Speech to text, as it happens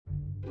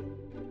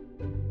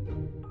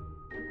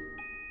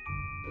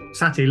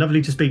Sati,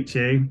 lovely to speak to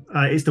you.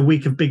 It's the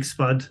week of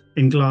BIGSPD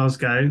in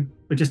Glasgow.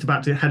 We're just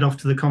about to head off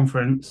to the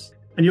conference.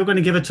 And you're going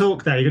to give a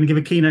talk there. You're going to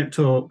give a keynote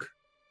talk.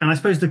 And I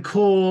suppose the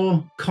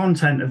core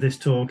content of this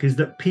talk is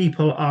that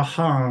people are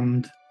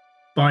harmed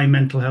by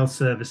mental health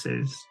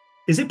services.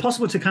 Is it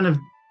possible to kind of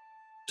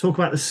talk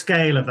about the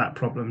scale of that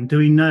problem?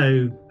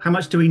 How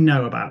much do we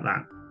know about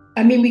that?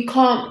 I mean, we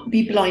can't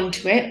be blind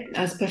to it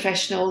as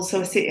professionals.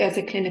 So I sit as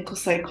a clinical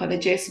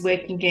psychologist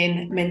working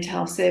in mental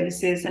health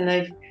services, and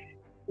I've been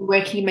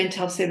working in mental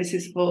health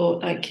services for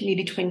like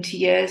nearly 20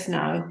 years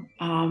now.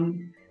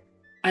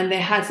 And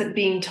there hasn't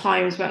been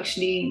times where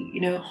actually,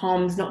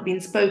 harm's not been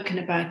spoken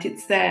about.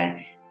 It's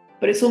there.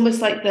 But it's almost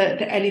like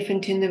the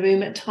elephant in the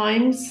room at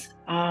times,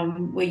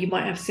 where you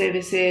might have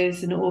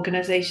services and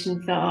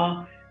organizations that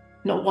are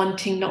not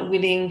wanting, not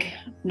willing,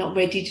 not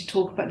ready to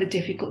talk about the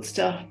difficult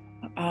stuff.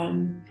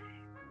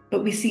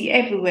 But we see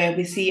everywhere.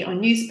 We see it on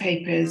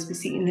newspapers, we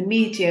see it in the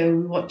media,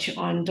 we watch it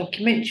on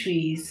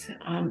documentaries.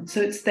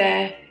 So it's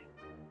there.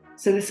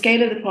 So the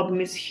scale of the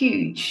problem is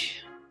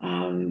huge.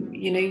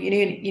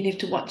 You have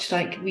to watch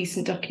like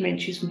recent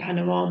documentaries from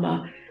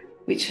Panorama,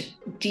 which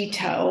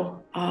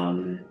detail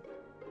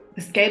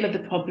the scale of the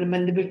problem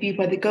and the review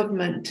by the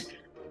government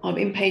of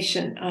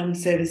inpatient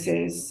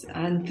services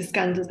and the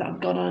scandals that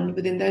have gone on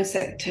within those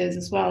sectors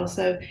as well.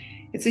 So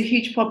it's a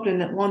huge problem,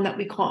 that one that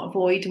we can't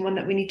avoid and one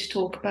that we need to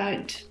talk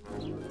about.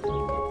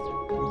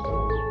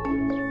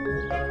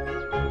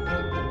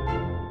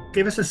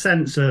 Give us a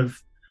sense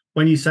of,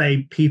 when you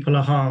say people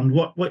are harmed,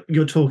 what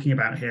you're talking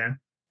about here.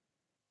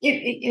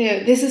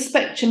 There's a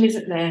spectrum,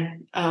 isn't there?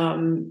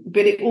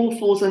 But it all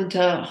falls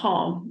under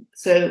harm.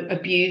 So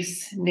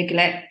abuse,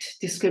 neglect,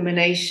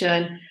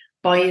 discrimination,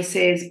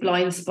 biases,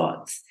 blind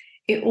spots.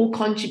 It all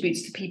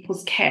contributes to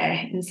people's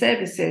care and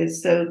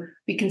services. So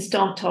we can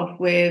start off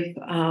with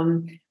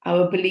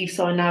our beliefs,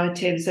 our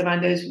narratives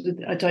around those with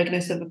a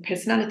diagnosis of a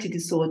personality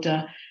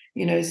disorder.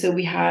 So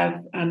we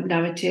have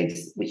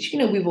narratives which,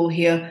 we will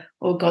hear,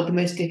 oh God, the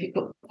most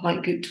difficult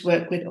client group to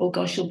work with. Oh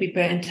gosh, you'll be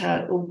burnt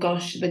out. Oh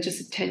gosh, they're just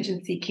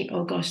attention seeking.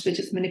 Oh gosh, they're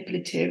just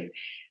manipulative.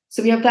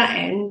 So we have that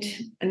end.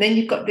 And then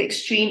you've got the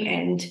extreme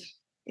end,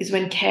 is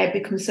when care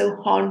becomes so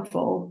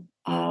harmful.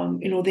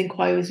 In all the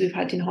inquiries we've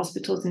had in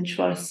hospitals and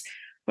trusts,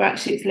 where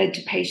actually it's led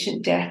to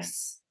patient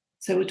deaths.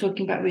 So we're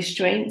talking about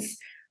restraints,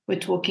 we're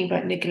talking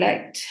about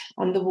neglect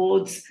on the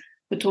wards,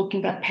 we're talking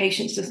about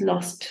patients just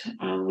lost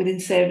within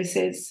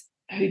services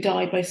who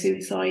died by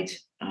suicide.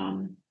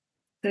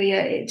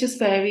 It just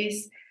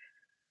varies.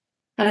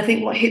 And I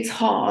think what hits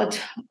hard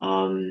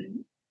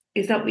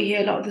is that we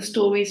hear a lot of the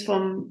stories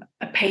from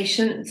a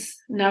patient's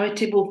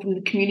narrative or from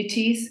the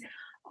communities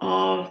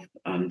of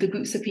the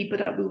groups of people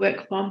that we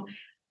work from.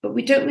 But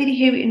we don't really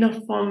hear it enough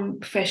from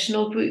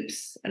professional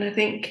groups. And I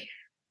think,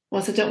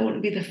 whilst I don't want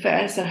to be the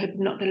first, I hope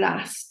I'm not the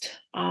last.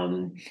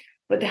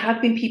 But there have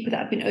been people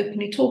that have been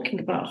openly talking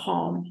about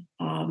harm.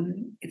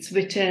 It's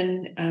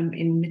written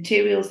in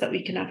materials that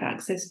we can have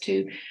access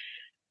to.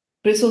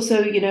 But it's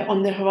also,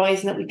 on the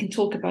horizon that we can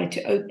talk about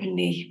it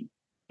openly.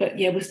 But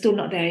yeah, we're still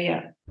not there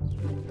yet.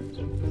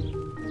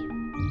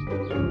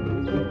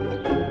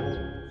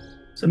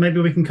 So maybe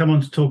we can come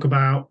on to talk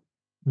about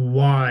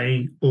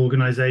why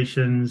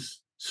organisations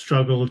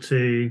struggle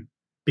to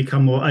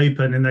become more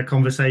open in their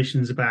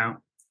conversations about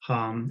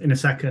harm in a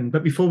second.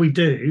 But before we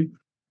do,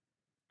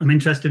 I'm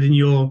interested in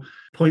your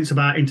points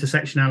about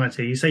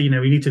intersectionality. You say,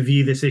 we need to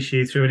view this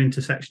issue through an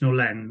intersectional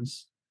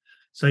lens.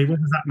 So what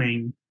does that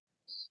mean?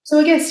 So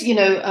I guess,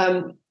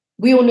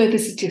 we all know the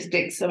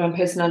statistics around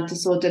personality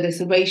disorder. There's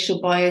a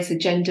racial bias, a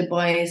gender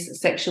bias, a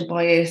sexual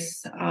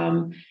bias,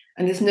 and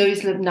there's no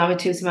sort of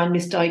narratives around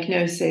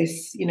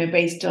misdiagnosis,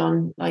 based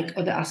on like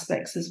other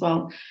aspects as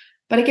well.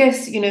 But I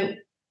guess,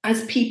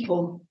 as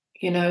people,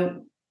 we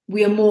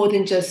are more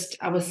than just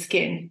our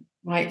skin,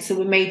 right? So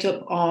we're made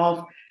up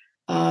of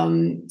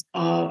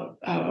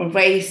our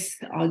race,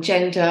 our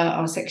gender,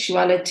 our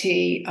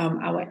sexuality,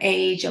 our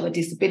age, our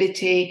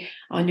disability,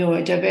 our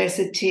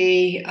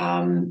neurodiversity,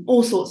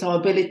 all sorts, our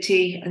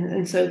ability,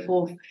 and so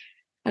forth.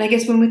 And I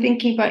guess when we're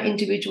thinking about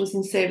individuals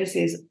in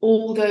services,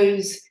 all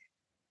those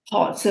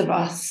parts of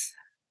us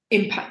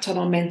impact on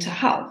our mental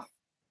health.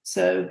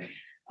 So,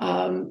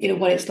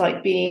 what it's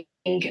like being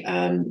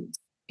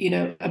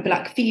a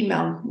Black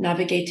female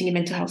navigating in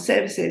mental health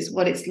services,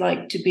 what it's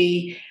like to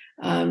be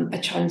a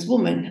trans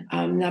woman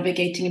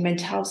navigating in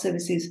mental health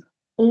services,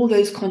 all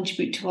those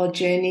contribute to our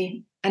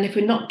journey. And if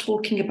we're not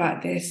talking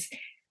about this,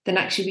 then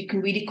actually we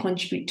can really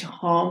contribute to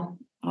harm.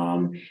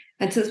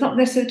 And so it's not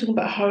necessarily talking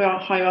about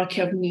a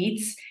hierarchy of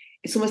needs,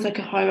 it's almost like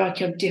a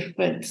hierarchy of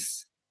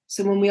difference.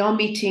 So when we are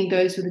meeting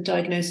those with a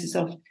diagnosis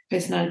of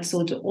personality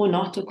disorder or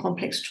not, or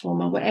complex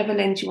trauma, whatever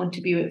lens you want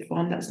to view it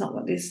from, that's not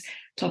what this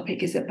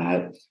topic is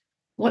about.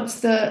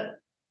 What's the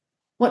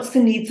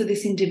needs of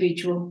this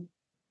individual?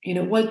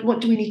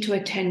 What do we need to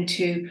attend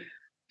to?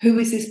 Who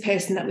is this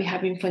person that we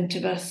have in front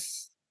of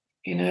us?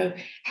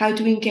 How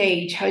do we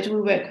engage? How do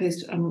we work with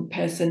this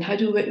person? How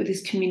do we work with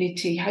this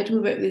community? How do we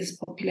work with this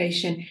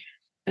population?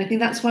 And I think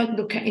that's why I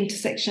look at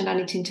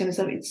intersectionality in terms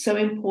of it's so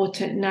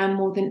important now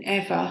more than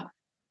ever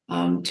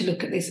to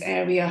look at this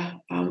area.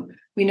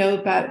 We know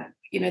about,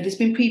 there's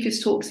been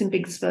previous talks in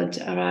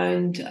BIGSPD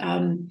around,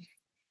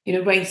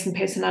 race and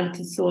personality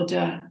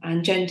disorder,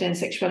 and gender and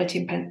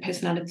sexuality and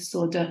personality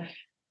disorder.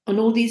 On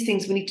all these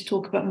things, we need to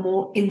talk about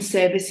more in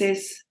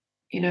services,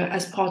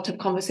 as part of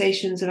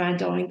conversations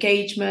around our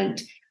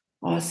engagement,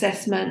 our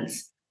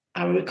assessments,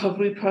 our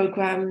recovery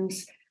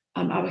programs,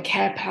 our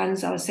care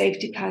plans, our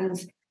safety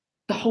plans,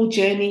 the whole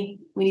journey.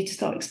 We need to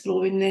start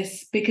exploring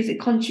this because it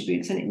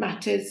contributes and it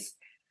matters.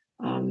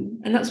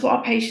 And that's what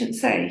our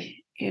patients say,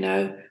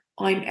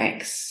 I'm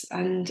X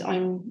and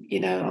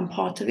I'm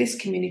part of this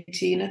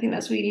community. And I think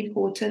that's really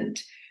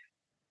important.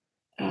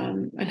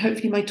 And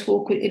hopefully my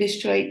talk will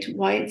illustrate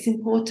why it's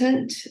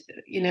important,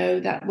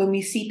 that when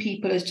we see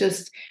people as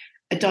just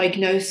a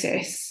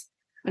diagnosis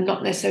and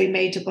not necessarily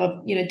made up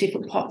of,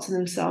 different parts of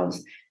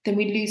themselves, then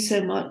we lose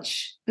so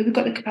much, but we've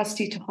got the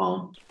capacity to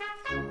harm.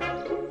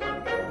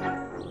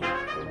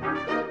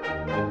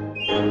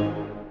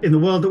 In the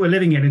world that we're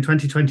living in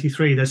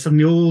 2023, there's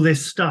suddenly all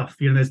this stuff,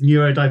 there's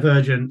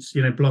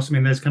neurodivergence,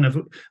 blossoming, there's kind of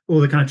all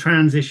the kind of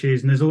trans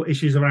issues, and there's all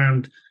issues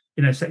around,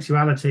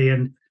 sexuality.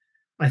 And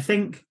I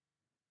think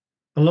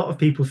a lot of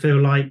people feel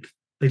like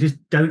they just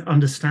don't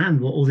understand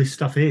what all this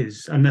stuff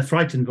is, and they're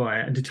frightened by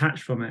it and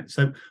detached from it.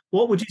 So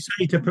what would you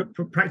say to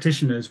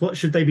practitioners? What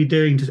should they be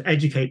doing to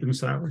educate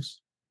themselves?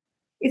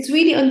 It's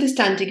really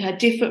understanding how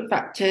different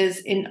factors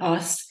in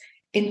us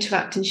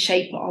interact and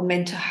shape our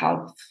mental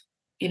health.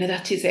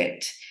 That is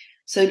it.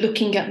 So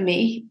looking at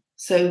me,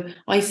 so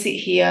I sit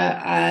here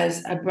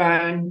as a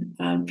brown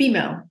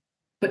female,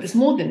 but there's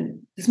more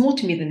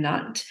to me than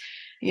that.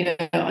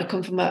 I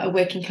come from a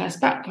working class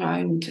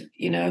background.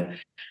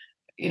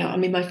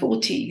 I'm in my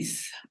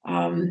 40s.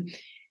 I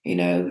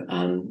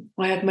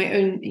have my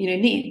own,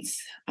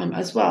 needs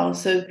as well.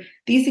 So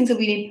these things are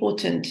really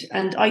important.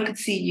 And I could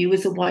see you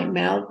as a white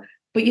male,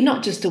 but you're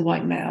not just a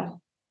white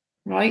male,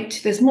 right?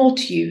 There's more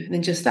to you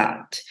than just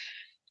that.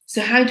 So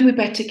how do we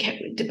better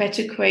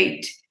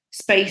create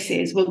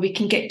spaces where we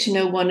can get to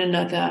know one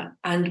another,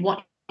 and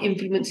what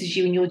influences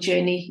you in your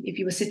journey if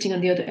you were sitting on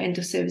the other end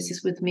of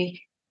services with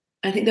me?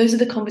 I think those are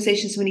the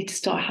conversations we need to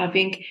start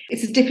having.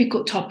 It's a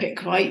difficult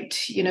topic, right?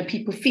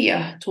 People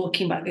fear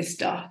talking about this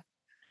stuff.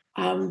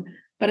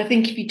 But I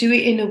think if you do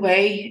it in a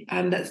way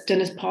that's done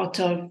as part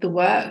of the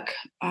work,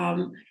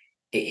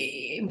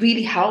 it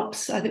really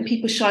helps. I think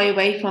people shy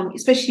away from,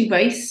 especially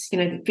race,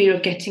 the fear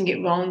of getting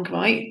it wrong,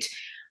 right?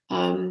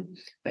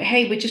 But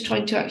hey, we're just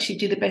trying to actually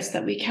do the best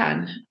that we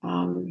can.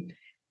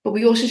 But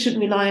we also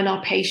shouldn't rely on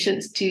our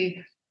patients to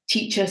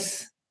teach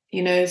us.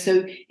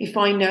 So if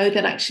I know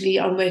that actually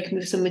I'm working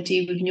with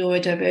somebody with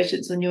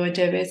neurodivergence or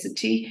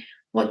neurodiversity,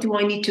 what do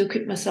I need to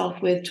equip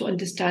myself with to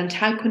understand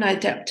how can I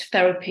adapt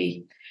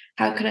therapy?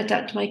 How can I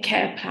adapt my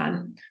care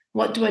plan?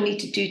 What do I need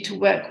to do to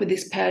work with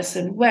this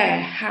person? Where,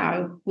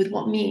 how, with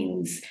what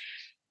means?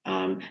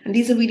 And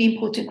these are really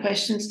important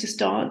questions to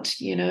start,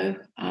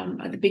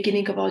 at the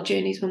beginning of our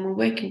journeys when we're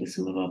working with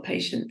some of our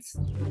patients.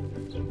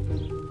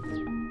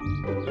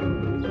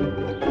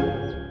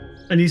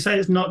 And you say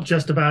it's not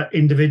just about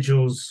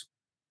individuals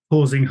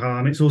causing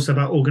harm, it's also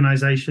about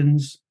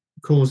organisations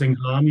causing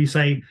harm. You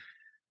say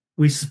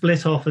we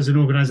split off as an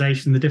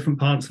organisation the different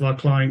parts of our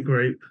client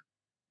group,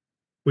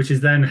 which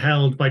is then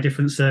held by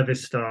different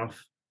service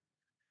staff,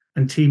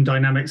 and team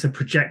dynamics are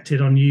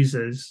projected on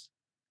users.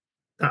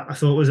 That I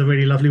thought was a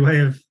really lovely way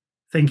of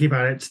thinking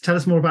about it. Tell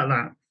us more about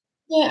that.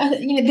 Yeah,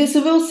 there's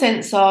a real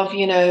sense of,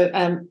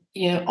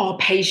 our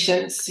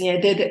patients,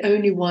 they're the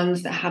only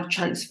ones that have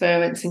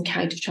transference and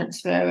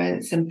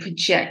counter-transference and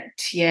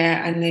project,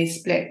 and they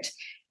split.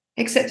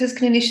 Except as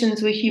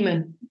clinicians, we're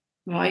human,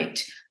 right?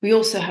 We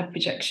also have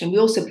projection. We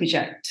also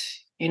project,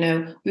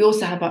 we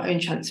also have our own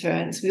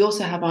transference. We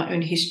also have our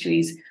own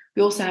histories.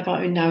 We also have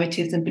our own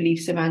narratives and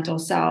beliefs around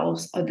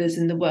ourselves, others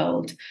in the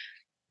world.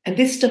 And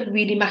this stuff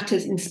really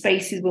matters in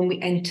spaces when we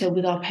enter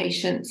with our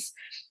patients.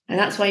 And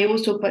that's why I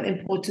always talk about the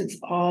importance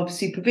of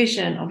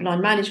supervision, of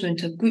line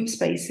management, of group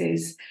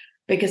spaces,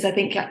 because I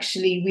think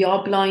actually we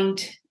are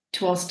blind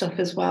to our stuff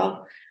as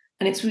well.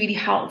 And it's really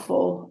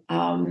helpful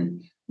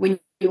when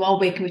you are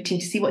working with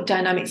teams to see what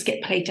dynamics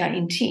get played out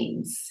in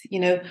teams.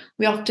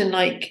 We often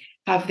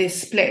have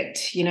this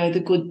split,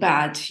 the good,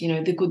 bad,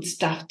 the good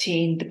staff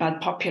team, the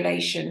bad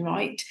population,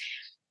 right?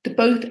 The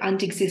both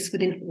and exist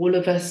within all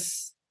of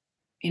us,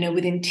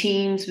 within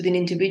teams, within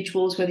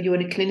individuals, whether you're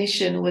a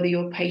clinician or whether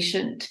you're a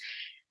patient.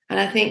 And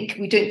I think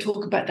we don't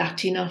talk about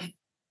that enough,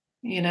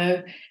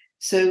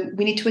 so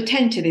we need to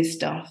attend to this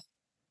stuff.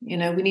 We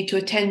need to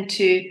attend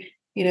to,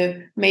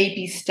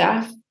 maybe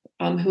staff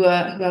who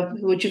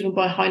are driven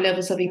by high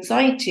levels of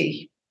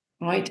anxiety,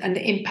 right? And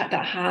the impact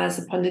that has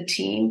upon the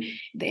team,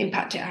 the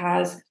impact it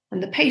has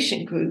on the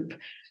patient group.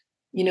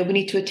 We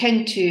need to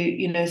attend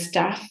to,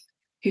 staff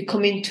who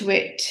come into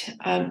it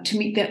to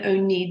meet their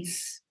own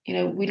needs.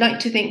 We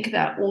like to think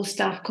that all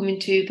staff come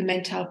into the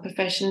mental health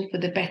profession for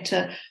the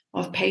better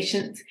of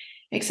patients,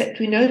 except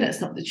we know that's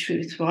not the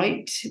truth,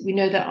 right? We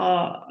know that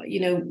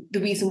the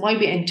reason why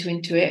we enter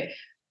into it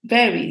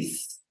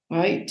varies,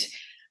 right?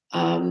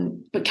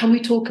 But can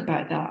we talk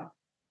about that?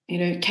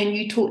 Can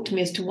you talk to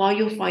me as to why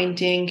you're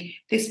finding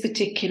this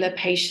particular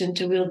patient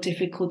a real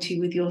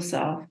difficulty with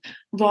yourself,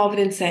 rather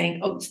than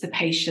saying, oh, it's the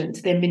patient,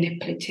 they're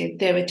manipulative,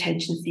 they're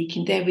attention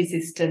seeking, they're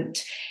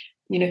resistant.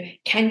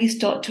 Can you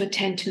start to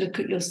attend to look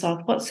at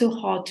yourself? What's so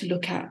hard to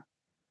look at?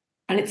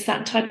 And it's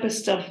that type of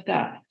stuff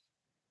that,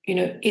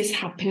 is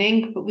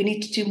happening, but we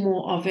need to do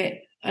more of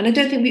it. And I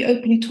don't think we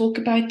openly talk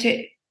about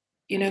it,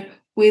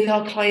 with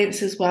our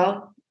clients as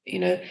well,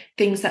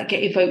 things that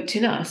get evoked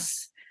in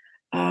us.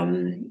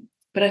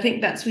 But I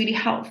think that's really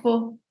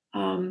helpful.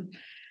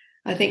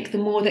 I think the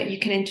more that you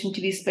can enter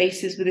into these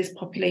spaces with this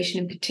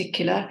population in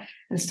particular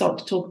and start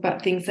to talk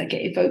about things that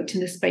get evoked in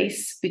the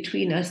space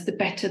between us, the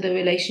better the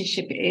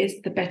relationship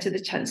is, the better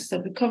the chances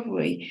of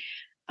recovery,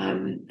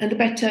 and the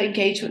better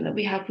engagement that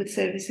we have with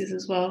services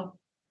as well.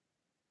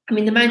 I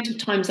mean, the amount of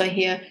times I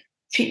hear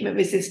treatment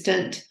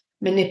resistant,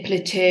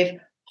 manipulative,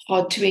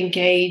 hard to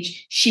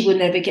engage, she will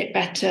never get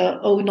better,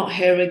 oh, not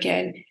her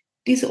again.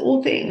 These are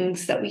all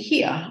things that we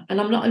hear,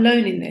 and I'm not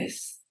alone in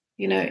this.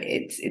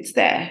 It's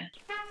there.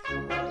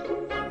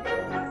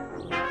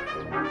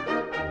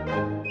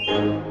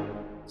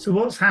 So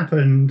what's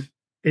happened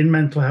in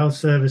mental health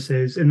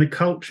services, in the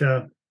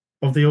culture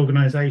of the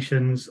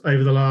organisations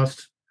over the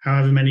last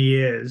however many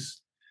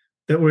years,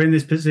 that we're in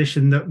this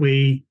position that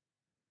we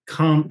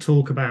can't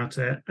talk about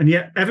it, and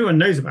yet everyone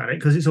knows about it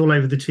because it's all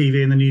over the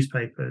TV and the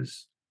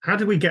newspapers? How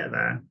did we get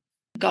there?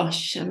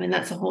 Gosh, I mean,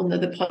 that's a whole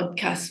nother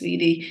podcast,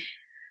 really.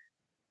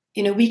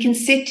 We can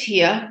sit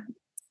here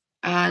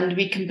and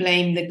we can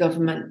blame the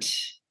government.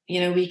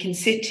 We can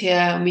sit here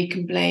and we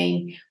can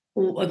blame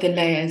all other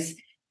layers,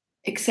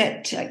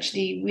 except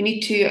actually we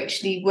need to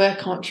actually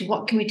work on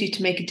what can we do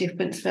to make a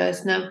difference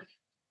first. Now,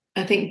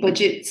 I think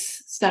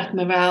budgets, staff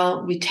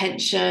morale,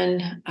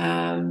 retention,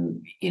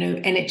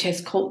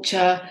 NHS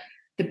culture,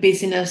 the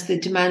busyness, the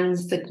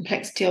demands, the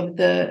complexity of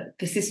the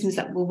systems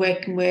that we're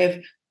working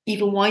with,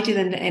 even wider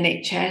than the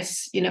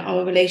NHS,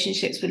 our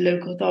relationships with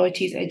local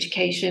authorities,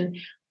 education,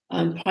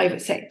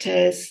 private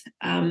sectors,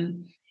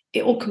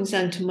 it all comes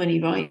down to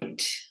money,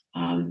 right?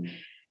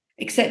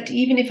 Except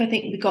even if I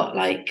think we got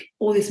like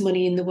all this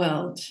money in the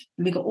world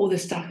and we got all the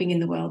staffing in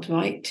the world,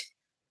 right?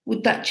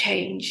 Would that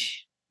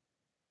change?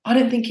 I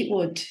don't think it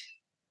would.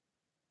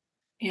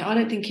 I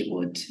don't think it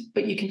would,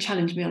 but you can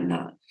challenge me on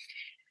that.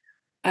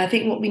 I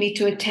think what we need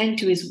to attend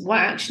to is what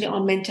actually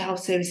our mental health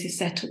services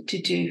set up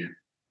to do.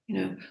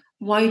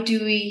 Why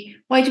do we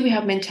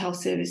have mental health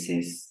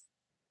services?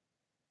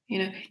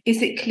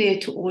 Is it clear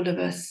to all of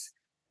us?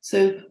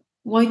 So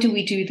why do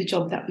we do the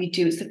job that we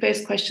do? It's the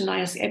first question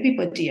I ask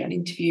everybody at an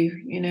interview.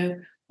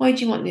 Why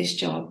do you want this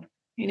job?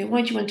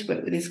 Why do you want to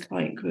work with this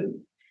client group?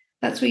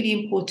 That's really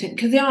important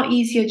because they are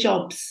easier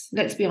jobs.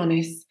 Let's be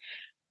honest.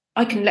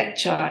 I can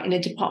lecture in a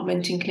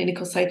department in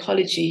clinical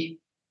psychology,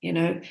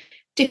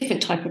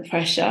 different type of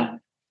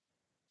pressure,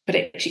 but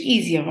actually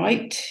easier,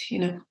 right?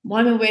 Why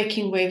am I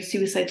working with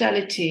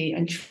suicidality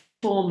and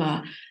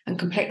trauma and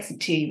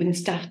complexity within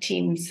staff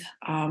teams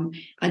and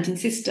in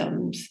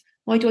systems?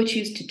 Why do I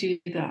choose to do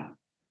that?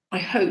 I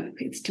hope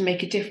it's to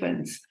make a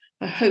difference.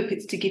 I hope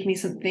it's to give me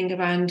something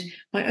around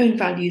my own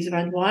values,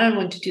 around why I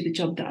want to do the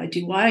job that I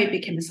do, why I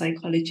became a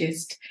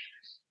psychologist.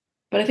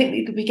 But I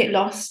think we get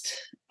lost.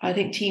 I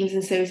think teams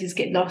and services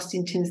get lost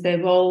in terms of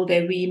their role,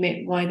 their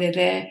remit, why they're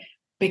there,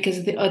 because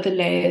of the other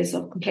layers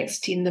of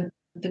complexity in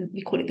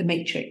we call it the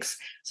matrix.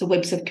 So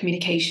webs of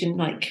communication,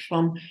 like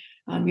from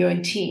your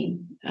own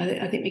team.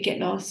 I think we get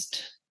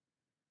lost.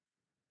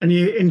 And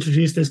you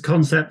introduced this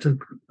concept of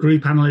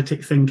group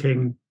analytic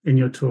thinking in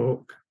your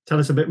talk. Tell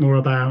us a bit more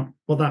about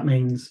what that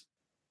means.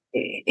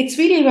 It's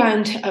really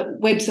around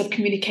webs of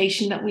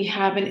communication that we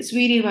have, and it's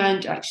really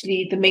around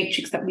actually the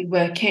matrix that we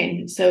work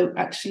in. So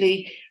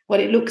actually what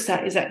it looks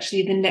at is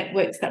actually the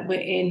networks that we're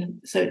in.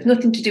 So it's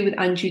nothing to do with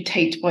Andrew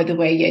Tate, by the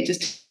way,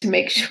 just to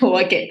make sure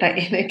I get that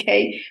in,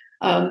 okay?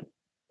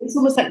 It's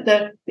almost like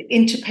the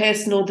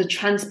interpersonal, the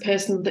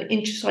transpersonal, the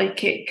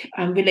intrapsychic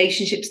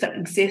relationships that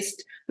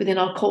exist within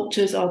our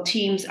cultures, our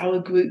teams, our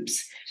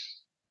groups.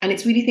 And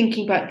it's really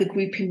thinking about the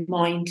group in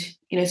mind.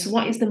 So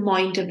what is the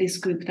mind of this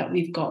group that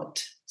we've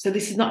got? So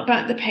this is not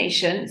about the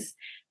patients.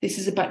 This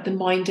is about the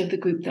mind of the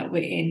group that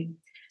we're in.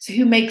 So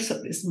who makes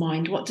up this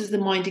mind? What does the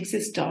mind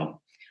exist of?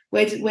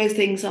 Where's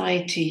the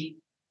anxiety?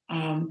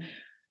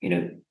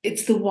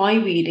 It's the why,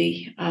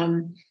 really.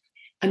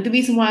 And the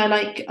reason why I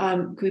like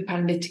group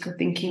analytical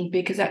thinking,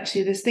 because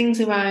actually there's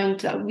things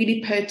around that are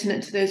really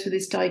pertinent to those with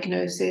this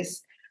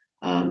diagnosis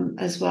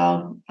as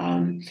well.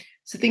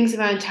 So things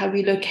around how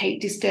we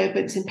locate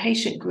disturbance in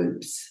patient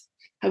groups,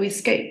 how we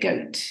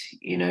scapegoat,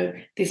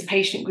 this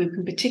patient group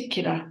in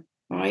particular,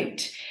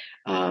 right?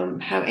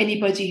 How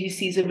anybody who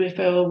sees a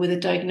referral with a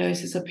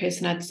diagnosis of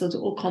personality disorder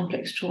or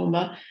complex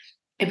trauma,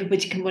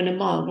 everybody can run a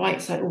mile, right?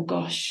 It's like, oh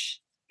gosh,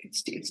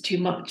 it's too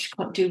much,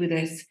 can't do with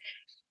this.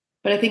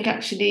 But I think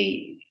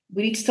actually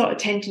we need to start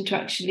attending to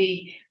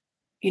actually,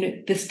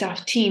 the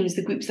staff teams,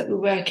 the groups that we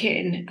work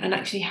in, and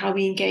actually how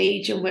we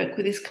engage and work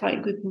with this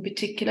client group in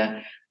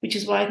particular. which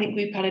is why I think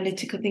group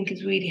analytical thinking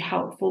is really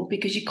helpful,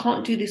 because you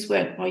can't do this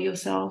work by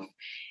yourself.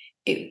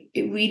 It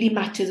really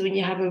matters when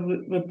you have a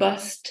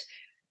robust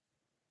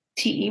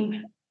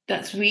team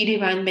that's really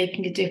around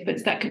making a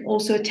difference, that can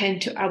also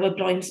attend to our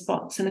blind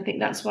spots. And I think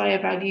that's why I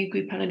value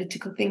group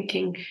analytical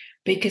thinking,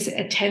 because it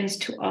attends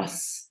to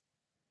us.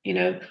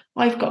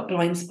 I've got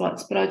blind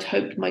spots, but I'd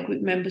hope my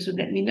group members would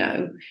let me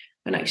know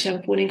when actually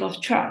I'm falling off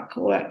track,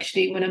 or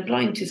actually when I'm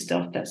blind to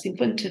stuff that's in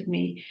front of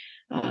me.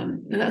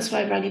 And that's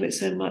why I value it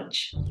so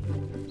much.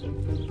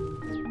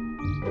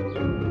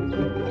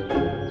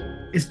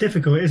 It's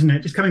difficult, isn't it?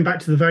 Just coming back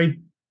to the very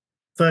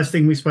first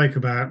thing we spoke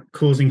about,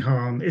 causing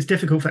harm. It's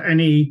difficult for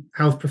any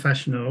health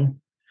professional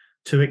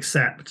to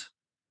accept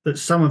that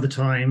some of the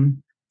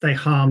time they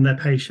harm their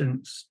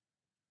patients.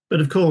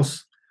 But of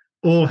course,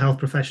 all health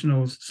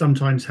professionals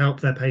sometimes help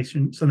their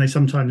patients, and they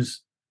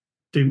sometimes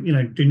do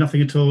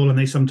nothing at all, and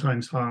they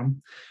sometimes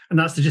harm. And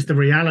that's just the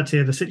reality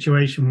of the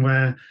situation,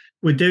 where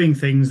we're doing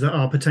things that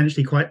are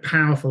potentially quite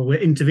powerful. We're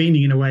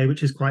intervening in a way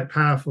which is quite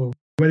powerful.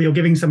 Whether you're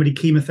giving somebody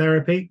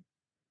chemotherapy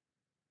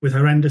with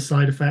horrendous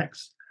side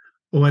effects,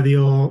 or whether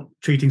you're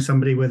treating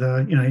somebody with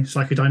a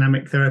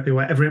psychodynamic therapy,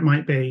 whatever it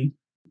might be.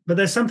 But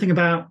there's something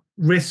about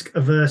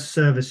risk-averse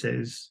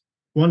services,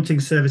 wanting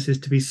services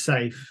to be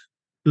safe,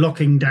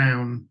 locking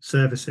down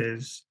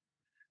services,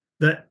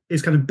 that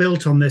is kind of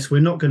built on this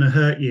 "we're not going to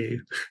hurt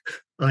you"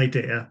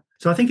 idea.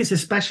 So I think it's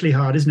especially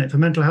hard, isn't it, for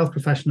mental health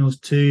professionals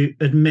to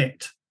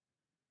admit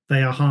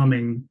they are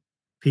harming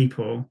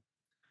people.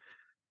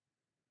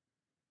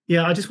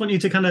 Yeah, I just want you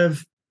to kind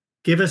of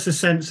give us a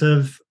sense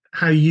of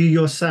how you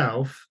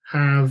yourself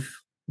have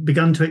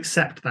begun to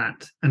accept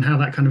that, and how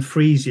that kind of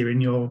frees you in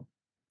your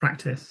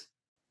practice.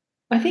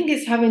 I think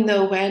it's having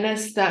the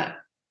awareness that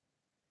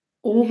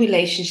all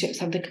relationships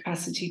have the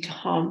capacity to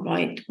harm,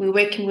 right? We're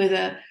working with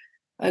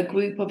a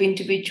group of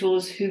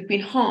individuals who've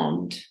been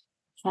harmed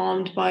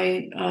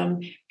by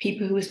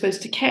people who were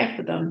supposed to care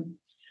for them,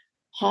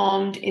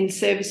 harmed in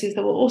services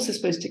that were also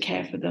supposed to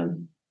care for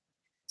them.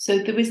 So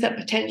there is that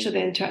potential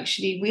then to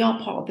actually, we are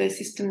part of those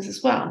systems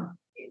as well.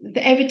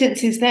 The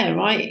evidence is there,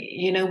 right?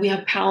 We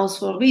have PALs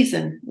for a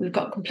reason. We've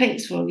got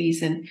complaints for a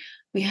reason.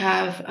 We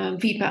have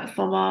feedback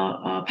from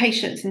our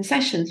patients in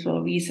sessions for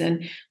a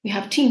reason. We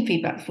have team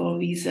feedback for a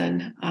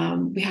reason.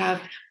 We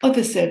have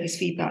other service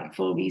feedback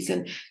for a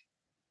reason.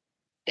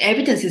 The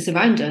evidence is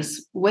around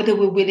us. Whether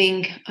we're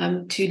willing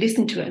to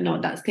listen to it or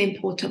not, that's the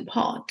important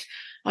part.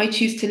 I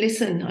choose to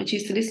listen. I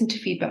choose to listen to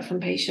feedback from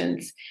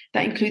patients.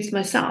 That includes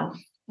myself.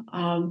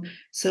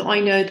 So I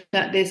know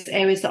that there's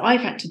areas that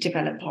I've had to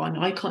develop on.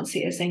 I can't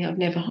sit here saying I've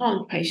never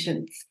harmed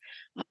patients.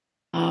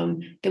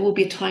 There will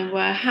be a time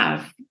where I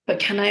have, but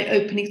can I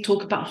openly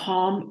talk about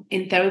harm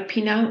in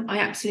therapy now? I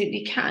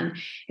absolutely can.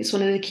 It's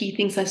one of the key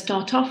things I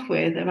start off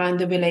with around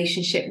the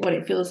relationship, what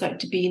it feels like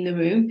to be in the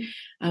room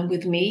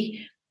with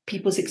me,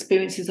 people's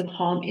experiences of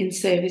harm in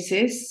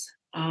services,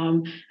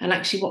 and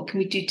actually what can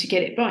we do to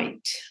get it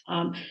right?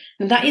 And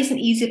that isn't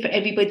easy for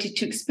everybody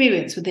to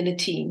experience within a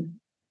team.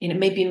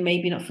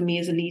 Maybe not for me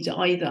as a leader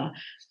either,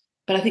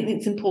 but I think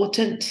it's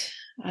important.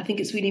 I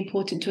think it's really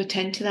important to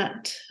attend to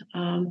that.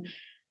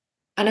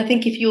 And I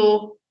think if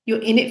you're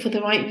in it for the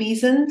right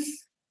reasons,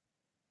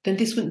 then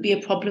this wouldn't be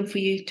a problem for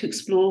you to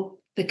explore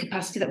the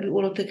capacity that we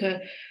all have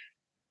the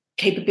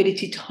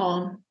capability to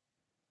harm.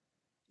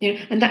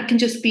 And that can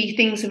just be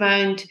things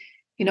around,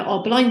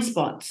 our blind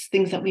spots,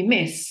 things that we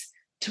miss,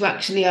 to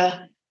actually,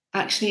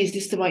 is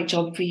this the right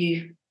job for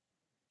you?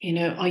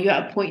 Are you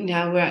at a point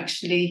now where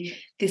actually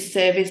this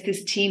service,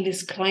 this team,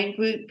 this client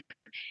group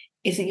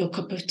isn't your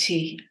cup of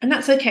tea? And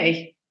that's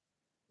okay,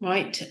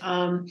 right?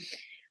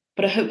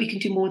 But I hope we can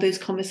do more of those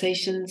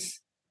conversations.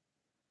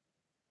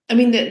 I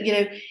mean,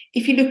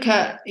 if you look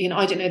at,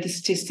 I don't know the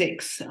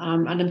statistics,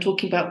 and I'm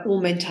talking about all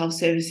mental health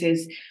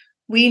services,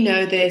 we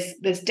know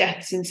there's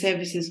deaths in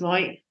services,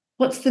 right?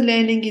 What's the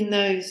learning in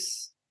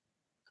those?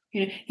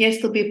 Yes,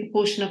 there'll be a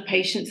proportion of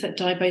patients that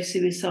die by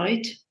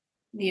suicide,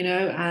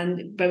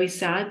 and very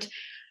sad,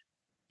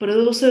 but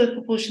also a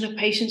proportion of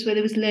patients where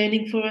there was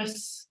learning for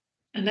us.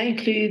 And that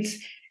includes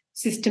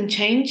system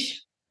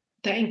change.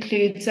 That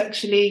includes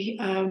actually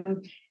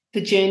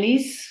the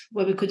journeys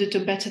where we could have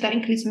done better. That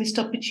includes missed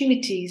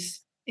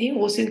opportunities. It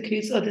also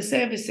includes other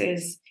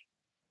services.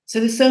 So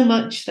there's so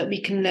much that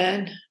we can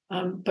learn.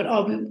 But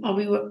are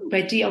we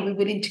ready? Are we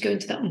willing to go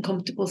into that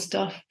uncomfortable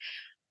stuff?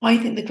 I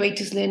think the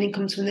greatest learning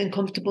comes from the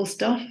uncomfortable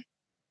stuff.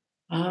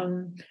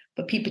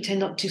 But people tend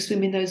not to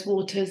swim in those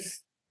waters.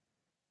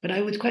 But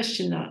I would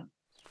question that.